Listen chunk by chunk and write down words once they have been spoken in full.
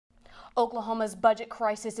Oklahoma's budget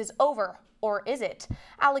crisis is over, or is it?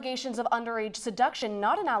 Allegations of underage seduction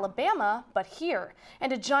not in Alabama, but here.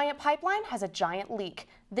 And a giant pipeline has a giant leak.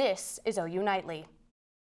 This is OU Nightly.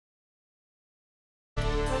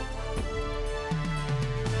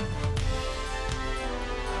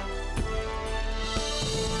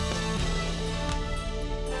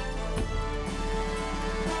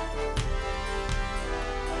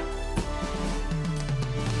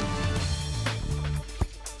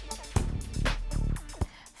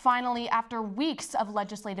 Finally, after weeks of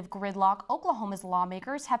legislative gridlock, Oklahoma's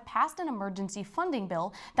lawmakers have passed an emergency funding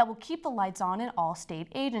bill that will keep the lights on in all state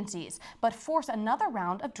agencies, but force another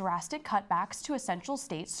round of drastic cutbacks to essential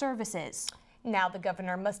state services. Now the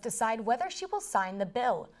governor must decide whether she will sign the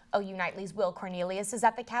bill. OU Nightly's Will Cornelius is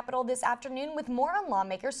at the Capitol this afternoon with more on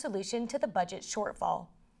lawmakers' solution to the budget shortfall.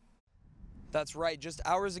 That's right. Just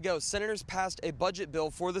hours ago, senators passed a budget bill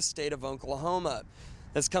for the state of Oklahoma.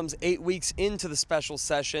 This comes 8 weeks into the special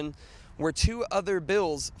session, where two other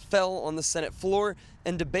bills fell on the Senate floor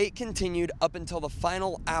and debate continued up until the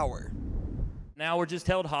final hour. Now we're just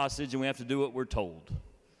held hostage and we have to do what we're told.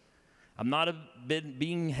 I'm not a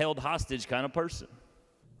being held hostage kind of person.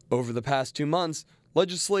 Over the past 2 months,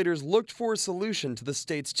 legislators looked for a solution to the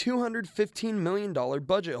state's $215 million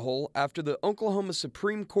budget hole after the Oklahoma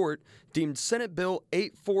Supreme Court deemed Senate Bill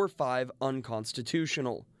 845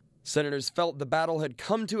 unconstitutional. Senators felt the battle had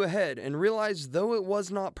come to a head and realized though it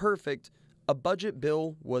was not perfect, a budget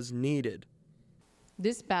bill was needed.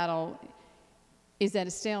 This battle is at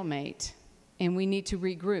a stalemate, and we need to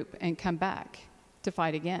regroup and come back to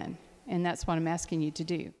fight again, and that's what I'm asking you to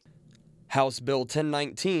do. House Bill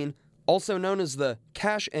 1019, also known as the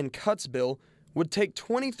Cash and Cuts Bill, would take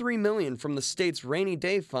 $23 million from the state's rainy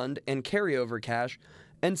day fund and carryover cash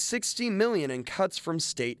and $60 million in cuts from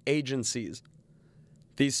state agencies.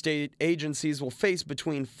 These state agencies will face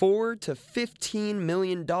between $4 to $15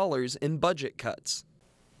 million in budget cuts.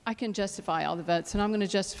 I can justify all the votes, and I'm going to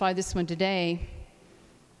justify this one today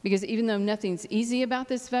because even though nothing's easy about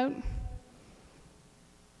this vote,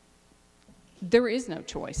 there is no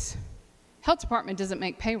choice. Health Department doesn't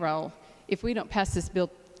make payroll if we don't pass this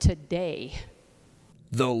bill today.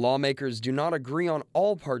 Though lawmakers do not agree on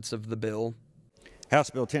all parts of the bill, House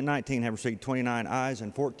Bill 1019 have received 29 ayes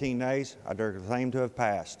and 14 nays. I declare the same to have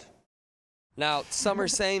passed. Now, some are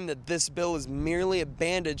saying that this bill is merely a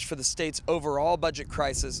bandage for the state's overall budget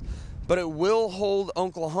crisis, but it will hold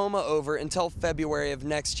Oklahoma over until February of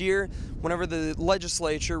next year, whenever the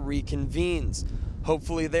legislature reconvenes.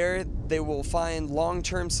 Hopefully they will find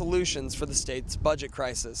long-term solutions for the state's budget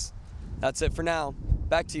crisis. That's it for now.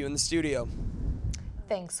 Back to you in the studio.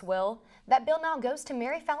 Thanks, Will. That bill now goes to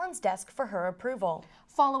Mary Fallon's desk for her approval.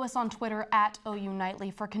 Follow us on Twitter at OU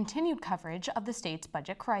Nightly for continued coverage of the state's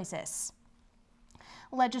budget crisis.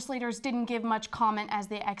 Legislators didn't give much comment as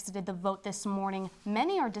they exited the vote this morning.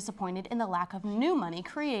 Many are disappointed in the lack of new money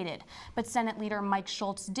created, but Senate Leader Mike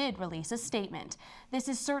Schultz did release a statement. This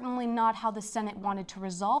is certainly not how the Senate wanted to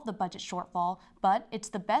resolve the budget shortfall, but it's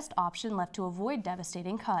the best option left to avoid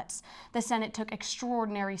devastating cuts. The Senate took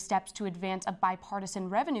extraordinary steps to advance a bipartisan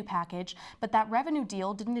revenue package, but that revenue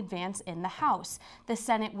deal didn't advance in the House. The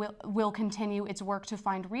Senate will continue its work to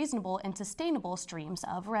find reasonable and sustainable streams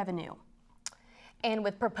of revenue. And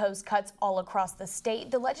with proposed cuts all across the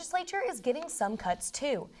state, the legislature is getting some cuts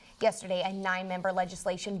too. Yesterday, a 9-member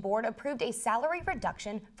legislation board approved a salary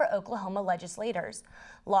reduction for Oklahoma legislators.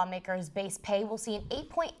 Lawmakers' base pay will see an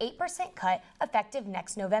 8.8% cut effective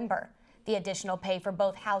next November. The additional pay for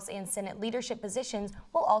both House and Senate leadership positions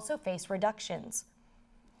will also face reductions.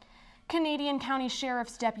 Canadian County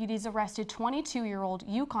Sheriff's deputies arrested 22-year-old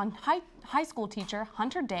Yukon high school teacher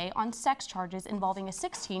Hunter Day on sex charges involving a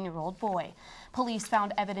 16-year-old boy. Police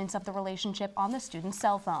found evidence of the relationship on the student's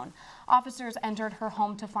cell phone. Officers entered her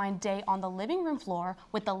home to find Day on the living room floor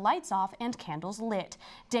with the lights off and candles lit.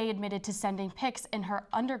 Day admitted to sending pics in her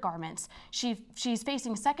undergarments. She's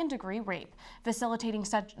facing second-degree rape, facilitating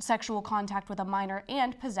sexual contact with a minor,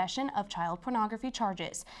 and possession of child pornography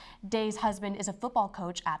charges. Day's husband is a football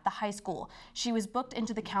coach at the high school. She was booked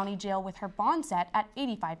into the county jail with her bond set at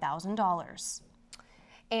 $85,000.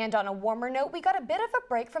 And on a warmer note, we got a bit of a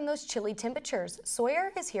break from those chilly temperatures.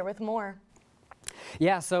 Sawyer is here with more.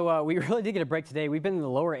 Yeah, so we really did get a break today. We've been in the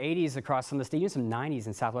lower 80s across some of the state, even some 90s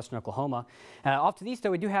in southwestern Oklahoma. Off to the east,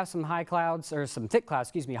 though, we do have some high clouds, or some thick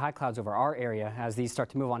clouds, high clouds over our area as these start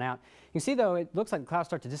to move on out. You can see, though, it looks like the clouds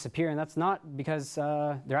start to disappear, and that's not because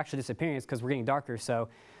they're actually disappearing. It's because we're getting darker. So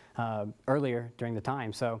earlier during the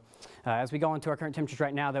time. So as we go into our current temperatures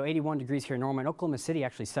right now, though, 81 degrees here in Norman. Oklahoma City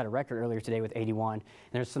actually set a record earlier today with 81. And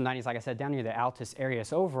there's some 90s, like I said, down near the Altus area.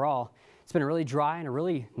 So overall, It's been a really dry and a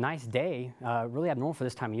really nice day, really abnormal for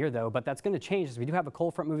this time of year though, but that's going to change as we do have a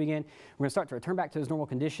cold front moving in. We're going to start to return back to those normal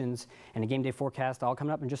conditions, and a game day forecast all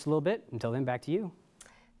coming up in just a little bit. Until then, back to you.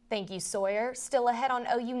 Thank you, Sawyer. Still ahead on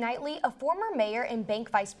OU Nightly, a former mayor and bank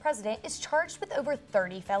vice president is charged with over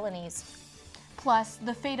 30 felonies. Plus,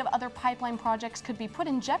 the fate of other pipeline projects could be put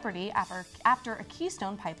in jeopardy after a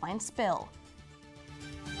Keystone pipeline spill.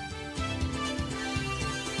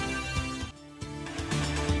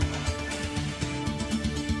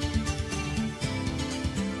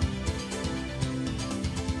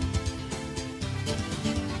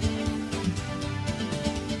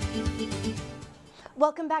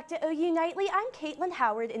 Welcome back to OU Nightly. I'm Caitlin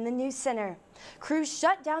Howard in the News Center. Crews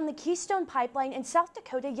shut down the Keystone pipeline in South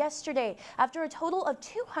Dakota yesterday after a total of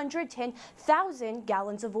 210,000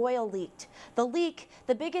 gallons of oil leaked. The leak,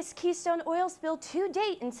 the biggest Keystone oil spill to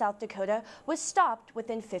date in South Dakota, was stopped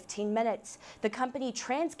within 15 minutes. The company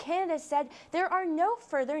TransCanada said there are no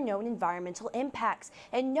further known environmental impacts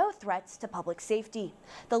and no threats to public safety.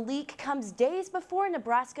 The leak comes days before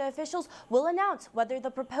Nebraska officials will announce whether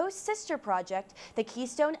the proposed sister project, the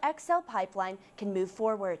Keystone XL pipeline, can move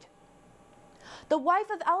forward. The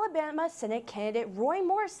wife of Alabama Senate candidate Roy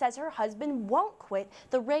Moore says her husband won't quit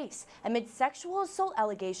the race amid sexual assault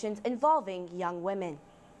allegations involving young women.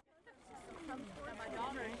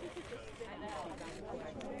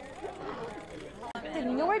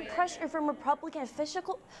 Ignored pressure from Republican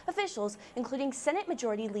officials, including Senate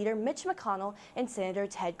Majority Leader Mitch McConnell and Senator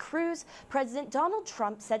Ted Cruz, President Donald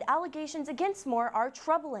Trump said allegations against Moore are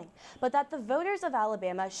troubling, but that the voters of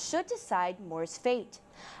Alabama should decide Moore's fate.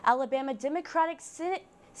 Alabama Democratic Senate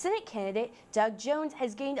candidate Doug Jones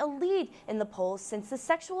has gained a lead in the polls since the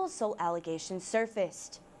sexual assault allegations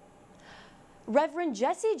surfaced. Reverend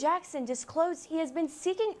Jesse Jackson disclosed he has been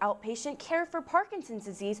seeking outpatient care for Parkinson's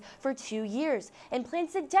disease for 2 years and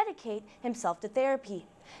plans to dedicate himself to therapy.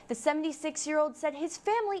 The 76-year-old said his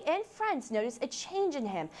family and friends noticed a change in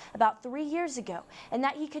him about 3 years ago and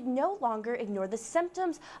that he could no longer ignore the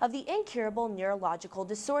symptoms of the incurable neurological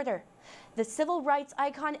disorder. The civil rights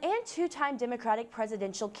icon and two-time Democratic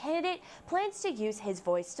presidential candidate plans to use his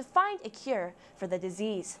voice to find a cure for the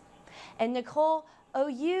disease. And Nicole,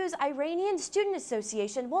 OU's Iranian Student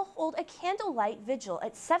Association will hold a candlelight vigil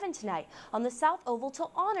at 7 tonight on the South Oval to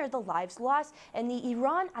honor the lives lost in the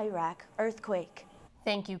Iran-Iraq earthquake.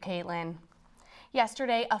 Thank you, Caitlin.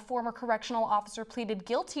 Yesterday, a former correctional officer pleaded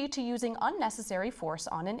guilty to using unnecessary force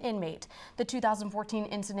on an inmate. The 2014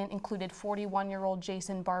 incident included 41-year-old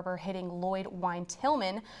Jason Barber hitting Lloyd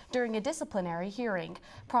Wine-Tillman during a disciplinary hearing.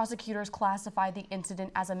 Prosecutors classified the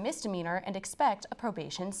incident as a misdemeanor and expect a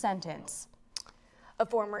probation sentence. A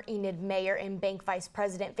former Enid mayor and bank vice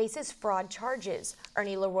president faces fraud charges.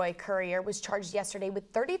 Ernie Leroy Courier was charged yesterday with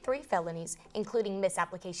 33 felonies, including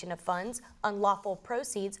misapplication of funds, unlawful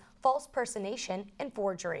proceeds, false personation, and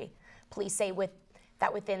forgery. Police say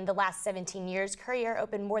that within the last 17 years, Courier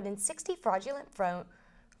opened more than 60 fraudulent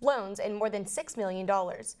loans and more than $6 million.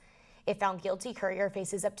 If found guilty, Courier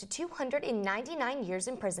faces up to 299 years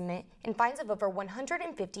imprisonment and fines of over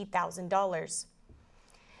 $150,000.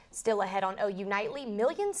 Still ahead on OU Nightly,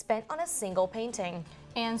 millions spent on a single painting.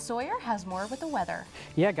 And Sawyer has more with the weather.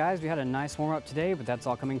 Yeah, guys, we had a nice warm up today, but that's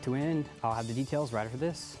all coming to an end. I'll have the details right after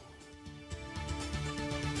this.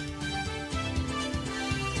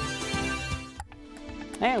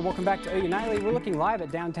 And welcome back to OU Nightly. We're looking live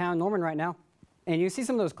at downtown Norman right now. And you see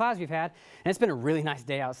some of those clouds we've had, and it's been a really nice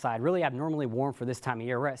day outside, really abnormally warm for this time of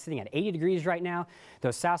year. We're sitting at 80 degrees right now.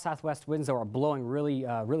 Those south-southwest winds are blowing really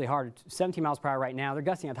hard, 17 miles per hour right now. They're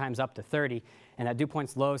gusting at times up to 30, and that dew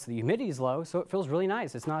point's low, so the humidity is low, so it feels really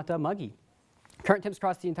nice. It's not muggy. Current temps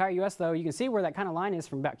across the entire U.S., though, you can see where that kind of line is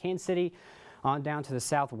from about Kansas City on down to the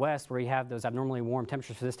southwest, where you have those abnormally warm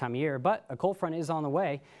temperatures for this time of year. But a cold front is on the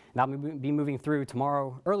way, and that'll be moving through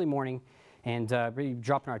tomorrow early morning and really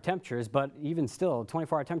dropping our temperatures, but even still,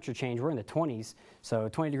 24-hour temperature change, we're in the 20s, so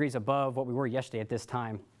 20 degrees above what we were yesterday at this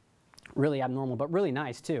time. Really abnormal, but really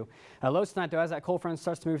nice too. Lows tonight, though, as that cold front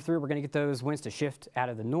starts to move through, we're going to get those winds to shift out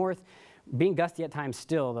of the north. Being gusty at times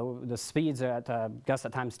still, the speeds are at gusts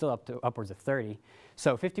at times still up to upwards of 30.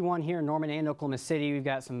 So 51 here in Norman and Oklahoma City. We've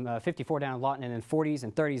got some 54 down in Lawton, and then 40s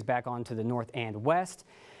and 30s back onto the north and west.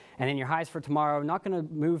 And then your highs for tomorrow, not going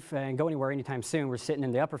to move and go anywhere anytime soon. We're sitting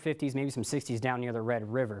in the upper 50s, maybe some 60s down near the Red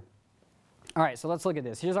River. All right, so let's look at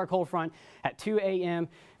this. Here's our cold front at 2 a.m.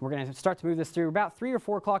 We're going to start to move this through about 3 or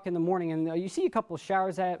 4 o'clock in the morning. And you see a couple of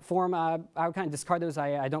showers that form. I would kind of discard those.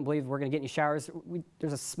 I don't believe we're going to get any showers.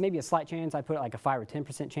 There's maybe a slight chance. I put like a 5 or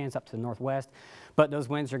 10% chance up to the northwest. But those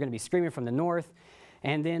winds are going to be screaming from the north.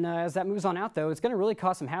 And then as that moves on out, though, it's going to really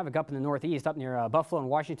cause some havoc up in the northeast, up near Buffalo and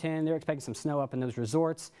Washington. They're expecting some snow up in those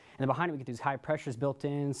resorts. And then behind it, we get these high pressures built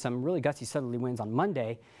in, some really gusty southerly winds on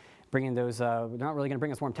Monday, bringing those, they're not really going to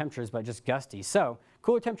bring us warm temperatures, but just gusty. So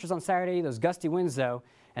cooler temperatures on Saturday, those gusty winds, though.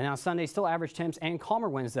 And on Sunday, still average temps and calmer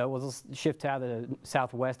winds, though. We'll shift out of the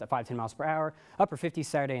southwest at 5-10 miles per hour. Upper 50s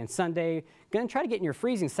Saturday and Sunday. Going to try to get near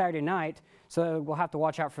freezing Saturday night, so we'll have to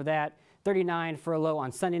watch out for that. 39 for a low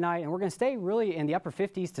on Sunday night, and we're going to stay really in the upper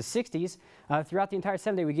 50s to 60s throughout the entire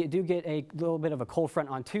 7 day. We do get a little bit of a cold front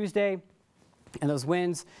on Tuesday, and those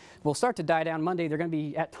winds will start to die down Monday. They're going to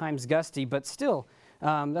be at times gusty, but still,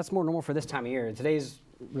 that's more normal for this time of year. Today's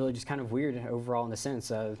really just kind of weird overall in the sense.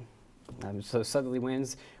 So southerly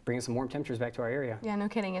winds bringing some warm temperatures back to our area. Yeah, no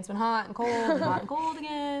kidding. It's been hot and cold and hot and cold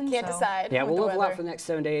again. Can't decide. Yeah, we'll live a lot for the next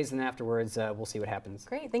 7 days, and then afterwards we'll see what happens.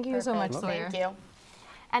 Great. Thank you so much, Sawyer. Thank you.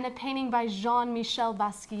 And a painting by Jean-Michel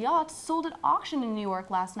Basquiat sold at auction in New York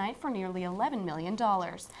last night for nearly $11 million.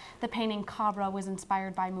 The painting Cabra was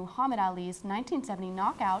inspired by Muhammad Ali's 1970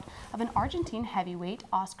 knockout of an Argentine heavyweight,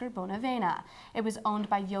 Oscar Bonavena. It was owned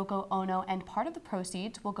by Yoko Ono, and part of the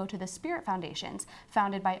proceeds will go to the Spirit Foundations,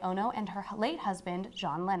 founded by Ono and her late husband,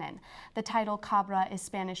 John Lennon. The title Cabra is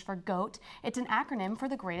Spanish for goat. It's an acronym for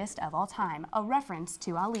the greatest of all time, a reference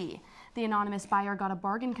to Ali. The anonymous buyer got a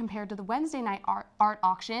bargain compared to the Wednesday night art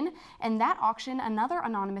auction. In that auction, another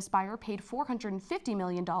anonymous buyer paid $450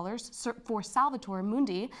 million for Salvator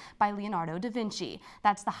Mundi by Leonardo da Vinci.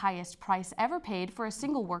 That's the highest price ever paid for a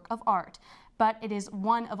single work of art. But it is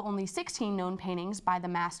one of only 16 known paintings by the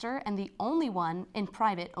master and the only one in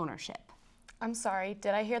private ownership. I'm sorry,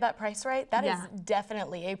 did I hear that price right? That is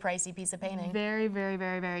definitely a pricey piece of painting. Very, very,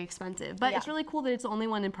 very, very expensive. But it's really cool that it's the only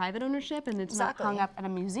one in private ownership and it's not hung up at a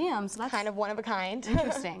museum. So that's kind of one of a kind.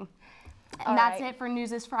 Interesting. And that's it for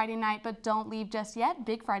news this Friday night, but don't leave just yet.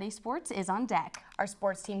 Big Friday Sports is on deck. Our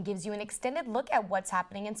sports team gives you an extended look at what's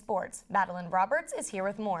happening in sports. Madeline Roberts is here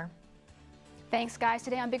with more. Thanks, guys.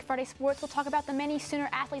 Today on Big Friday Sports, we'll talk about the many Sooner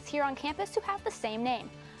athletes here on campus who have the same name.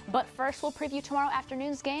 But first, we'll preview tomorrow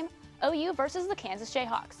afternoon's game, OU versus the Kansas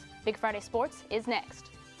Jayhawks. Big Friday Sports is next.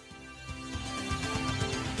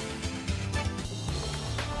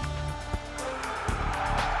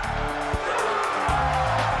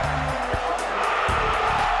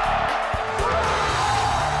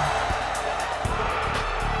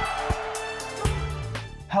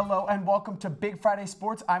 Hello and welcome to Big Friday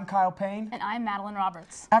Sports. I'm Kyle Payne. And I'm Madeline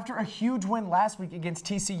Roberts. After a huge win last week against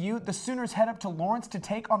TCU, the Sooners head up to Lawrence to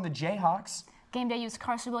take on the Jayhawks. Game Day U's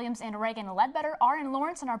Carson Williams and Reagan Ledbetter are in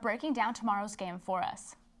Lawrence and are breaking down tomorrow's game for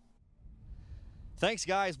us. Thanks,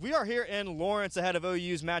 guys. We are here in Lawrence ahead of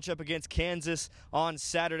OU's matchup against Kansas on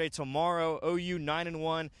Saturday tomorrow. OU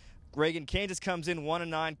 9-1. Reagan, Kansas comes in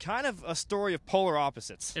 1-9, kind of a story of polar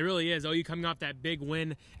opposites. It really is. OU coming off that big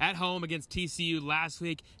win at home against TCU last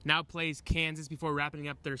week, now plays Kansas before wrapping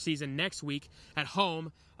up their season next week at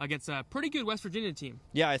home against a pretty good West Virginia team.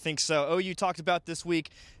 Yeah, I think so. OU talked about this week,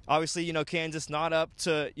 obviously, Kansas not up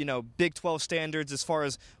to, Big 12 standards as far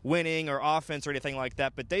as winning or offense or anything like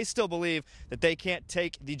that, but they still believe that they can't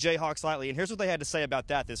take the Jayhawks lightly, and here's what they had to say about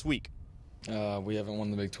that this week. We haven't won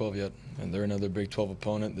the Big 12 yet, and they're another Big 12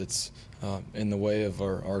 opponent that's in the way of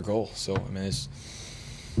our goal. So,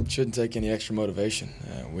 it shouldn't take any extra motivation.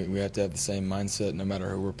 We have to have the same mindset no matter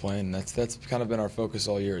who we're playing. And that's kind of been our focus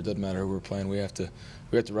all year. It doesn't matter who we're playing. We have to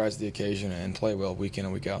rise to the occasion and play well week in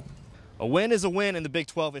and week out. A win is a win in the Big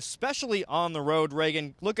 12, especially on the road.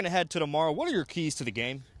 Reagan, looking ahead to tomorrow, what are your keys to the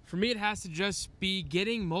game? For me, it has to just be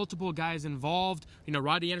getting multiple guys involved.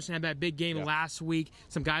 Rodney Anderson had that big game last week.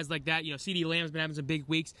 Some guys like that. C.D. Lamb's been having some big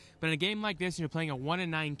weeks. But in a game like this, you're playing a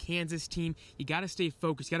 1-9 Kansas team. You got to stay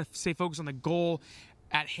focused. You got to stay focused on the goal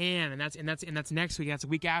at hand, and that's next week. That's a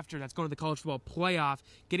week after. That's going to the college football playoff.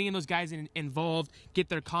 Getting in those guys involved, get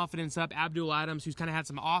their confidence up. Abdul Adams, who's kind of had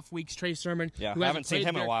some off weeks. Trey Sermon, who haven't seen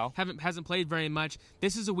him in a while. Hasn't played very much.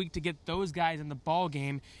 This is a week to get those guys in the ball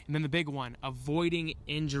game, and then the big one, avoiding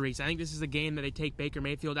injuries. I think this is a game that they take Baker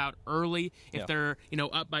Mayfield out early if they're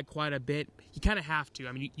up by quite a bit. You kind of have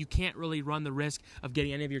to. You can't really run the risk of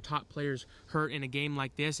getting any of your top players hurt in a game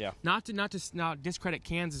like this. Yeah. Not to discredit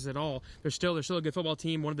Kansas at all. They're still a good football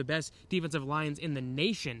team, one of the best defensive lines in the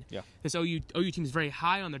nation. Yeah. This OU team is very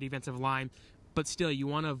high on their defensive line, but still, you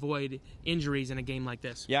want to avoid injuries in a game like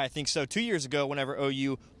this. Yeah, I think so. 2 years ago, whenever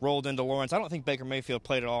OU rolled into Lawrence, I don't think Baker Mayfield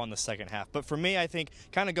played at all in the second half. But for me, I think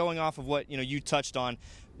kind of going off of what you touched on,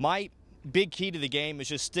 my big key to the game is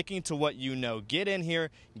just sticking to what you know. Get in here,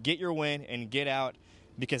 get your win, and get out.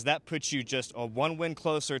 because that puts you just a 1 win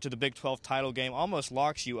closer to the Big 12 title game, almost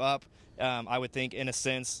locks you up, I would think, in a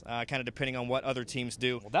sense, kind of depending on what other teams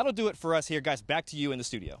do. Well, that'll do it for us here, guys. Back to you in the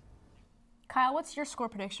studio. Kyle, what's your score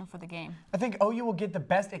prediction for the game? I think OU will get the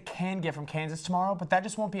best it can get from Kansas tomorrow, but that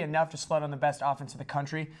just won't be enough to slow down the best offense in the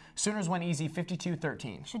country. Sooners win easy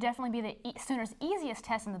 52-13. Should definitely be the Sooners' easiest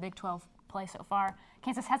test in the Big 12 play so far.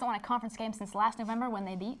 Kansas hasn't won a conference game since last November when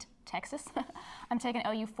they beat Texas. I'm taking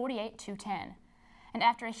OU 48-10. And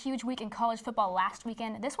after a huge week in college football last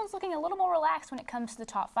weekend, this one's looking a little more relaxed when it comes to the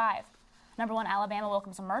top 5. Number 1 Alabama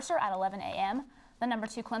welcomes Mercer at 11 a.m. The number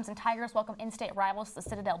 2 Clemson Tigers welcome in-state rivals the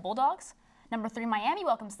Citadel Bulldogs. Number 3 Miami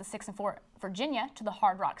welcomes the 6-4 Virginia to the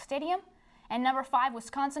Hard Rock Stadium. And number 5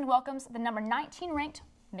 Wisconsin welcomes the number 19 ranked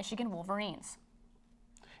Michigan Wolverines.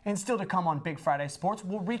 And still to come on Big Friday Sports,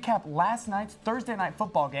 we'll recap last night's Thursday night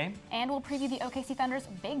football game. And we'll preview the OKC Thunder's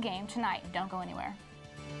big game tonight. Don't go anywhere.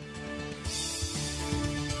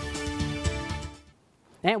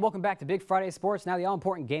 And welcome back to Big Friday Sports. Now the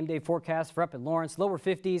all-important game day forecast for up in Lawrence. Lower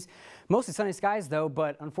 50s, mostly sunny skies though,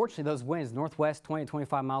 but unfortunately those winds northwest 20 to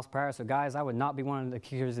 25 miles per hour. So guys, I would not be one of the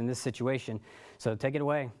kickers in this situation. So take it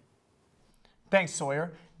away. Thanks,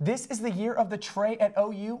 Sawyer. This is the year of the Trey at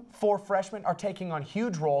OU. 4 freshmen are taking on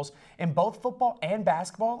huge roles in both football and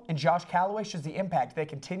basketball, and Josh Callaway shows the impact they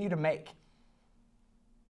continue to make.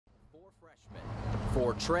 4 freshmen,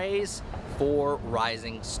 4 Treys, 4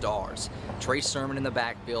 rising stars. Trey Sermon in the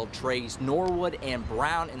backfield, Treys Norwood and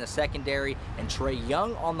Brown in the secondary, and Trey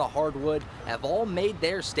Young on the hardwood have all made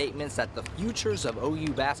their statements that the futures of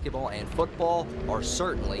OU basketball and football are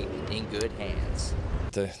certainly in good hands.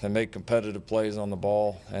 They make competitive plays on the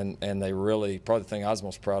ball, and they really, probably the thing I was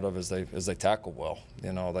most proud of is they tackle well.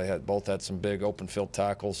 You know, they both had some big open field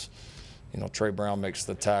tackles. You know, Trey Brown makes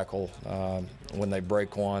the tackle when they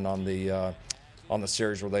break one on the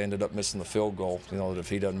series where they ended up missing the field goal. You know, that if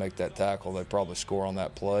he doesn't make that tackle, they probably score on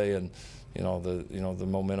that play, and the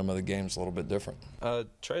momentum of the game is a little bit different.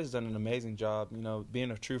 Trey's done an amazing job. You know,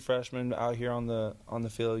 being a true freshman out here on the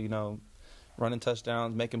field. You know, running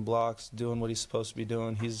touchdowns, making blocks, doing what he's supposed to be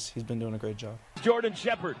doing. He's been doing a great job. Jordan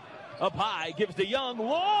Shepard up high, gives to Young,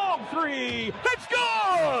 long 3, that's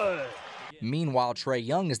good! Meanwhile, Trey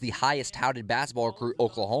Young is the highest touted basketball recruit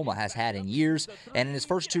Oklahoma has had in years, and in his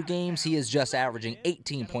first 2 games, he is just averaging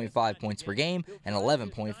 18.5 points per game and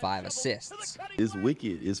 11.5 assists. It's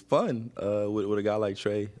wicked. It's fun with a guy like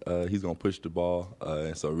Trey. He's going to push the ball,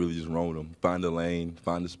 and so really just run with him. Find the lane,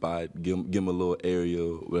 find the spot, give him a little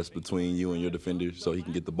area that's between you and your defender so he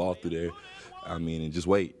can get the ball through there. I mean, and just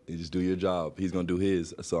wait and just do your job. He's going to do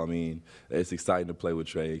his. So, I mean, it's exciting to play with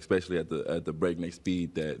Trey, especially at the breakneck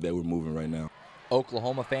speed that we're moving right now.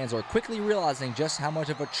 Oklahoma fans are quickly realizing just how much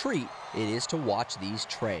of a treat it is to watch these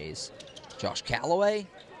Treys. Josh Callaway,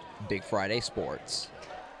 Big Friday Sports.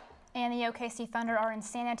 And the OKC Thunder are in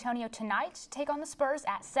San Antonio tonight to take on the Spurs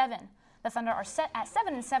at 7. The Thunder are set at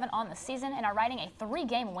 7-7 on the season and are riding a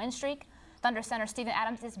 3-game win streak. Thunder center Steven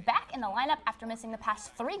Adams is back in the lineup after missing the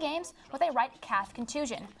past 3 games with a right calf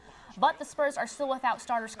contusion. But the Spurs are still without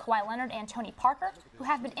starters Kawhi Leonard and Tony Parker, who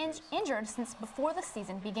have been injured since before the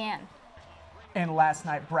season began. And last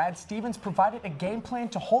night, Brad Stevens provided a game plan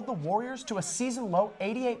to hold the Warriors to a season-low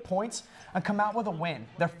 88 points and come out with a win,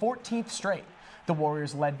 their 14th straight. The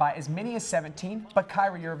Warriors led by as many as 17, but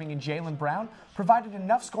Kyrie Irving and Jaylen Brown provided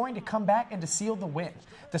enough scoring to come back and to seal the win.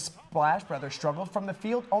 The Splash Brothers struggled from the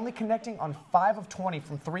field, only connecting on 5 of 20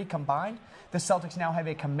 from 3 combined. The Celtics now have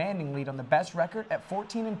a commanding lead on the best record at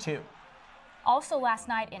 14-2. Also last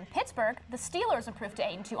night in Pittsburgh, the Steelers improved to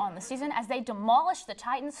 8-2 on the season as they demolished the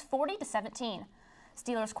Titans 40-17.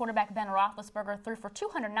 Steelers quarterback Ben Roethlisberger threw for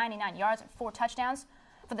 299 yards and 4 touchdowns.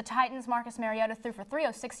 For the Titans, Marcus Mariota threw for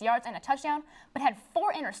 306 yards and a touchdown, but had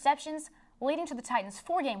 4 interceptions, leading to the Titans'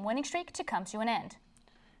 4-game winning streak to come to an end.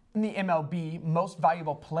 In the MLB, most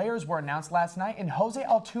valuable players were announced last night, and Jose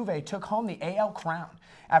Altuve took home the AL crown.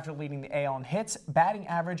 After leading the AL in hits, batting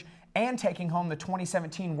average, and taking home the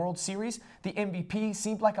 2017 World Series, the MVP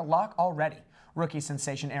seemed like a lock already. Rookie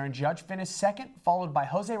sensation Aaron Judge finished second, followed by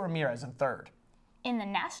Jose Ramirez in third. In the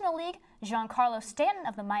National League, Giancarlo Stanton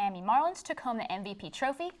of the Miami Marlins took home the MVP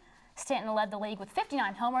trophy. Stanton led the league with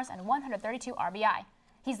 59 homers and 132 RBI.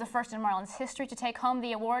 He's the first in Marlins history to take home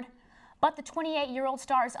the award. But the 28-year-old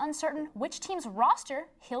star is uncertain which team's roster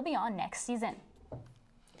he'll be on next season.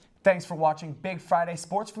 Thanks for watching Big Friday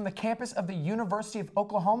Sports from the campus of the University of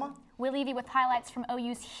Oklahoma. We'll leave you with highlights from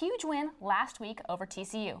OU's huge win last week over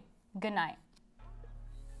TCU. Good night.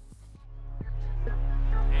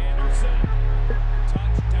 Anderson,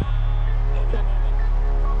 touchdown, Oklahoma.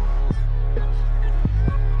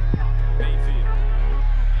 Mayfield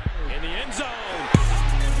in the end zone.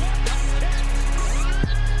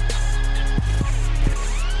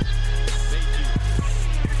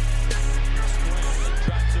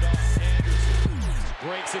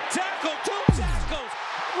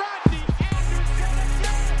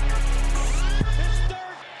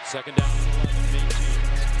 Second down. 18.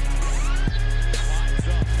 Lines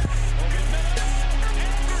up. Over the middle.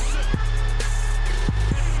 Anderson.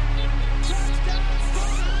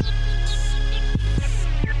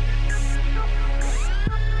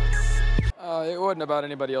 It wasn't about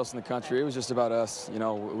anybody else in the country. It was just about us. You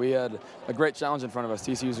know, we had a great challenge in front of us.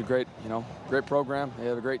 TCU's a great, great program. They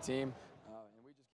have a great team.